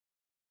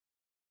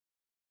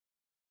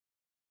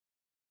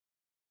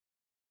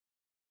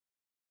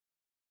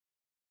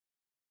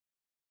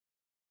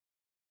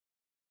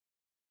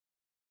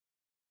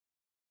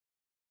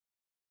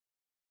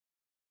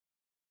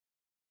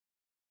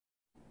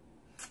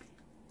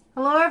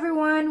Hello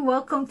everyone,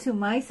 welcome to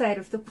my side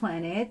of the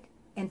planet,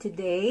 and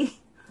today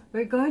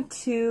we're going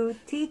to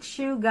teach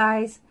you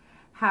guys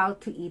how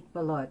to eat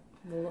balut.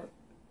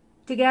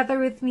 Together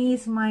with me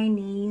is my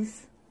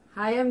niece.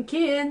 Hi, I'm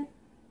Kin.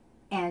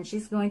 And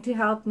she's going to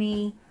help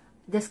me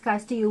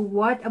discuss to you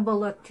what a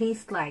balut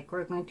tastes like.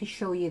 We're going to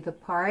show you the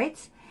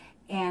parts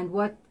and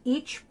what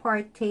each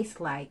part tastes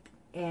like.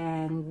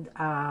 And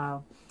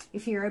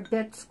if you're a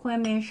bit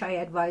squeamish, I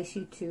advise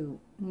you to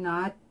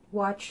not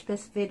watch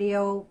this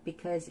video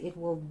because it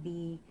will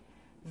be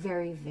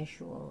very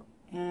visual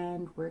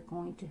and we're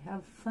going to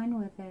have fun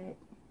with it.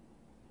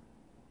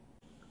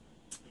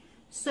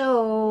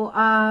 So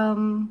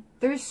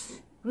there's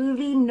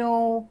really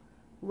no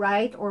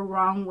right or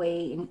wrong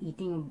way in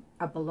eating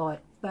a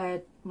balut,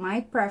 but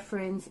my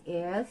preference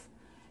is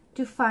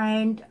to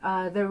find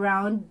the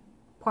round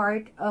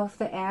part of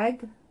the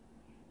egg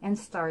and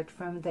start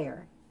from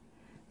there.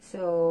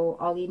 So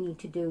all you need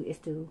to do is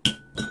to,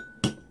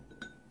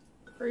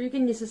 or you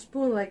can use a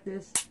spoon like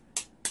this.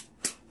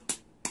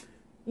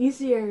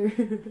 Easier.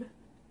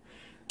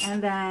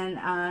 and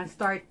then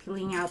start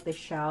peeling out the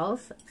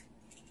shells.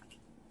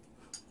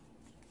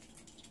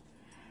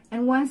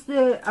 And once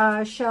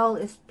the shell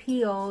is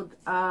peeled,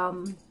 the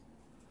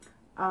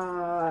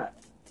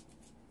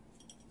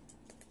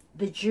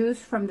juice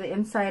from the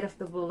inside of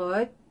the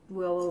balut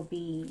will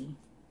be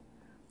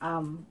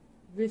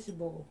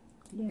visible.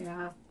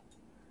 Yeah.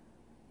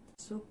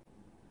 Soup.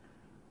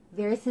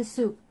 There's the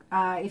soup.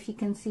 If you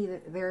can see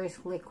that there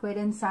is liquid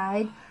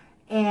inside,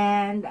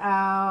 and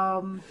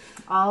all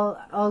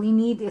you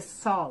need is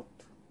salt.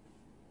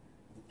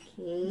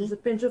 Okay. There's a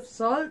pinch of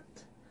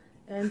salt,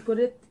 and put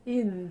it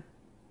in.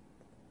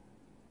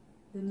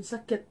 Then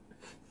suck it.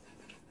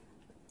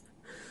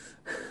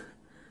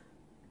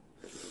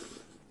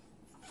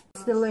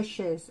 It's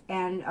delicious,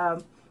 and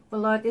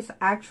balut is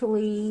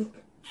actually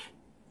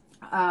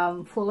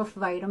full of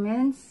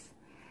vitamins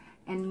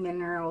and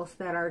minerals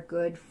that are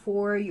good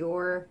for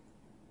your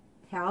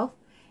health,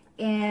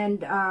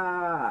 and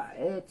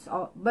it's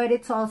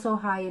also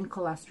high in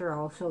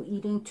cholesterol, so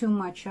eating too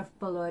much of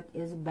balut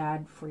is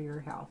bad for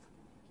your health.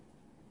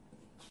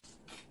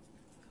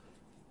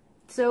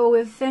 So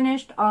we've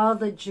finished all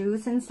the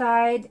juice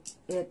inside.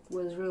 It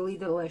was really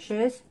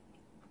delicious,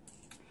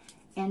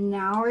 and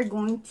now we're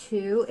going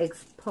to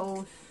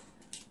expose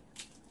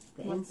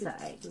the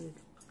inside.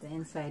 The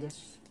inside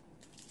is,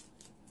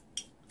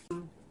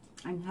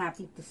 I'm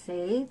happy to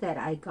say that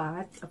I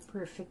got a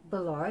perfect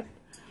balut.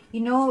 You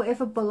know, if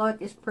a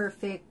balut is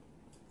perfect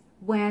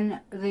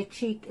when the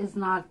cheek is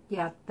not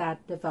yet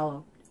that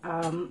developed.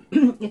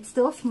 It's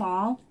still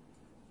small.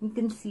 You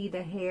can see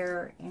the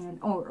hair and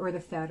or the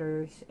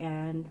feathers,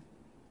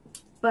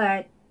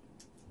 but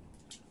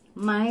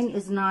mine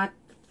is not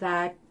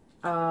that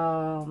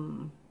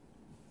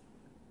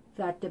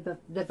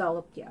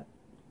developed yet.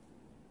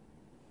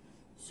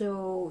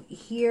 So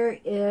here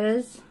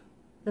is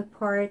the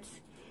parts,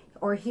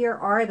 or here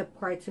are the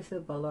parts of the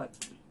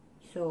balut.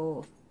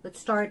 So let's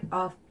start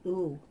off.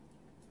 Ooh,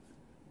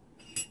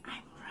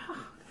 I'm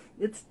wrong.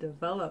 It's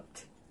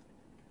developed.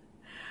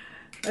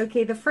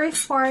 Okay, the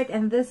first part,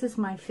 and this is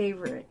my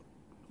favorite.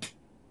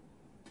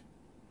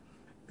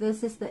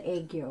 This is the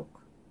egg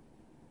yolk.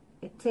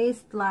 It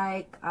tastes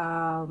like,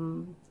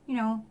 you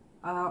know,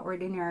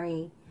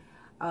 ordinary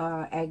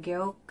egg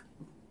yolk,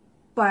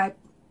 but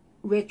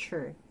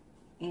richer.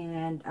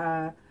 And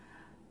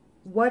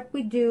what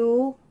we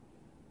do,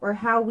 or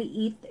how we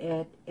eat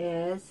it,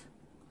 is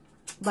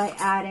by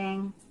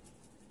adding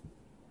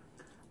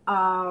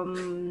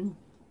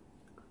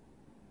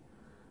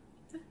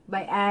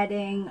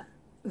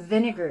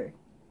vinegar.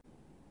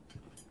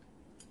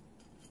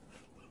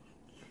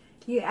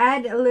 You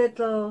add a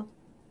little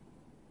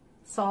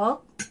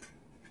salt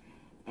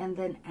and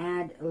then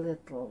add a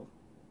little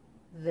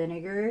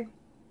vinegar,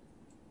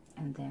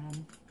 and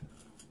then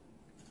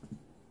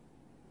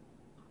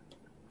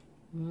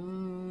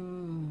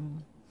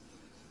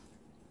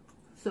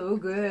so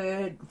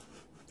good.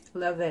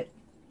 Love it.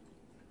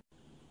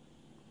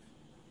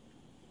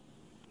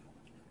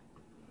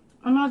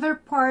 Another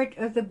part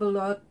of the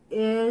balut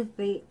is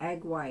the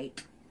egg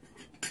white.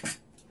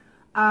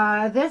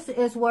 This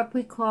is what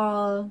we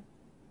call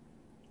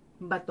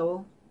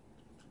bato.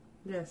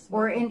 Yes.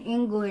 Or in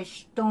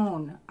English,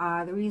 stone.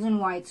 The reason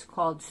why it's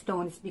called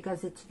stone is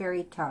because it's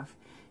very tough.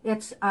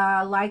 It's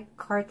like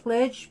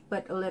cartilage,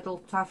 but a little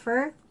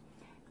tougher.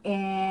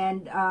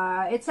 And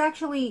it's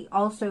actually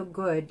also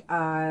good.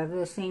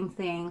 The same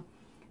thing.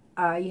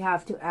 You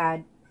have to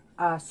add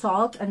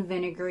salt and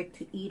vinegar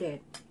to eat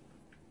it.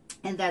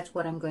 And that's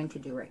what I'm going to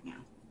do right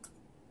now.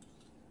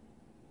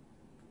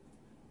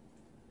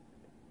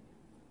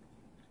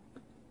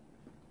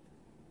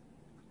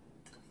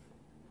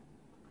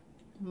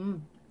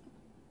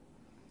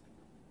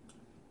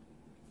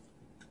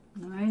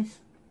 Nice.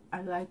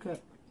 I like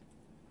it.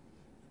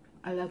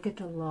 I like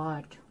it a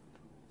lot.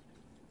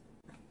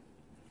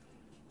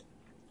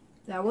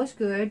 That was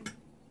good.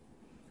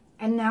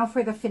 And now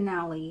for the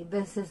finale.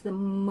 This is the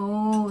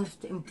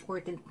most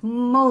important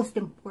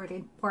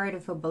part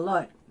of a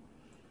balut.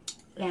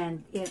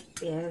 And it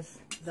is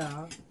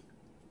the,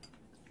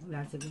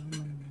 that's a good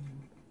one.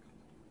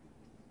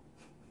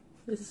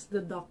 This is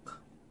the duck.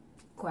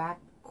 Quack,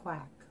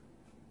 quack.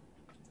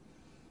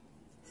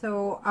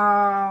 So,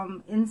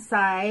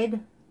 inside,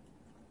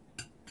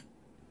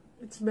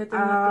 It's better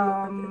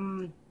not to look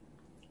at it.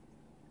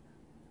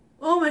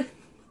 Oh my!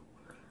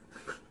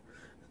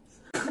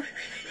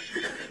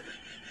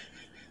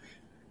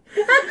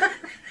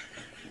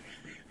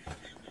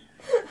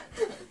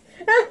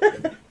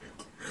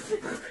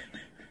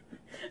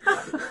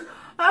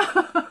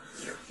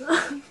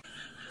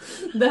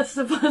 That's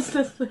the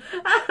fastest way.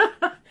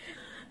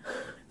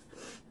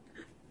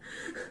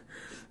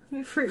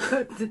 I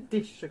forgot the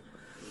tissue.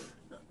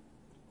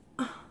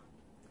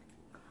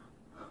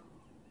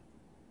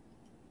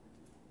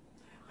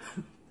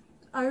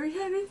 Are we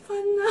having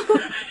fun now?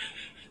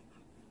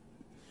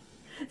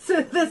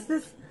 So this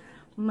is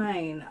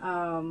mine.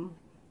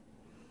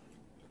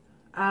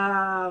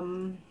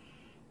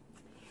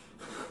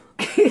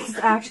 It's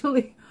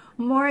actually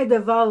more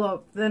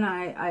developed than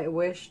I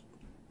wished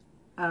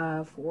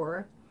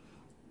for.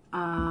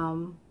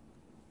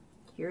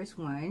 Here's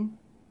one.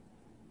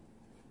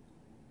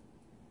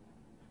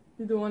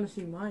 You don't want to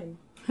see mine.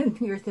 And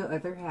here's the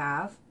other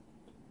half.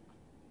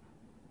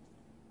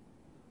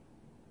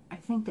 I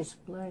think that's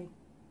blood.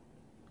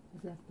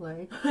 Is that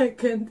blood? I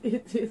can't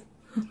eat it.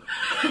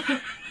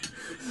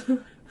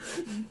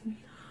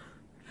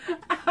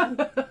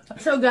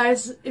 So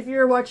guys, if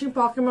you're watching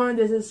Pokemon,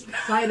 this is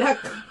Psyduck.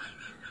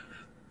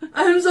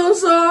 I'm so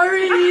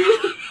sorry!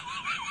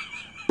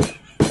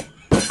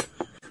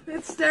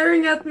 It's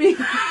staring at me.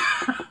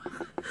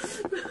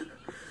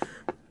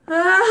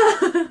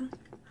 I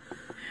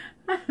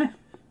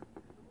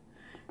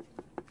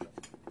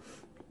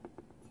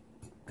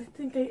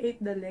think I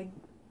ate the leg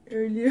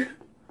earlier.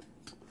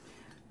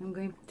 I'm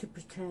going to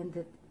pretend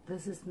that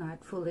this is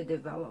not fully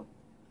developed.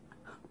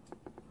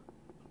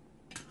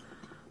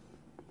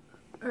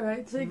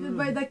 Alright, say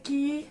goodbye,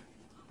 Ducky.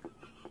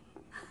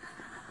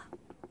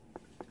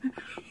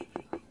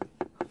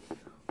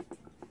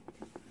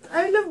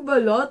 I love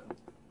Balut,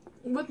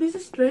 but this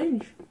is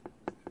strange.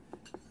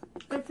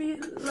 I feel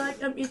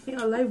like I'm eating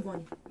a live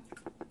one.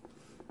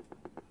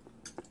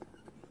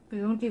 We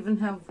don't even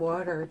have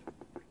water.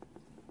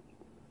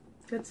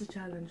 That's a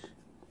challenge.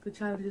 The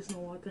challenge is no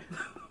water.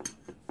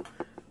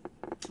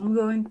 I'm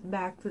going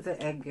back to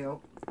the egg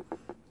yolk.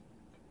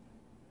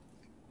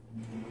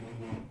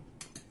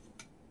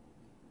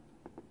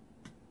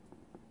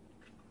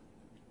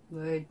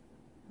 Good.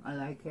 I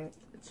like it.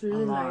 It's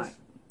really A lot. nice.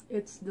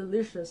 It's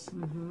delicious.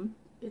 Mm-hmm.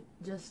 It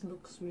just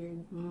looks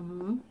weird.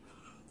 Mm-hmm.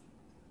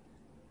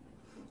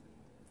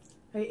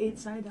 I ate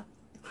cider.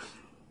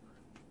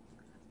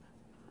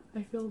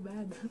 I feel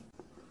bad.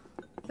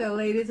 So,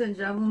 ladies and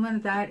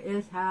gentlemen, that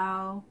is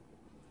how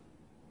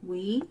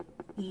we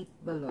eat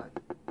balut.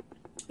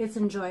 It's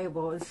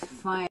enjoyable. It's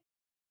fun.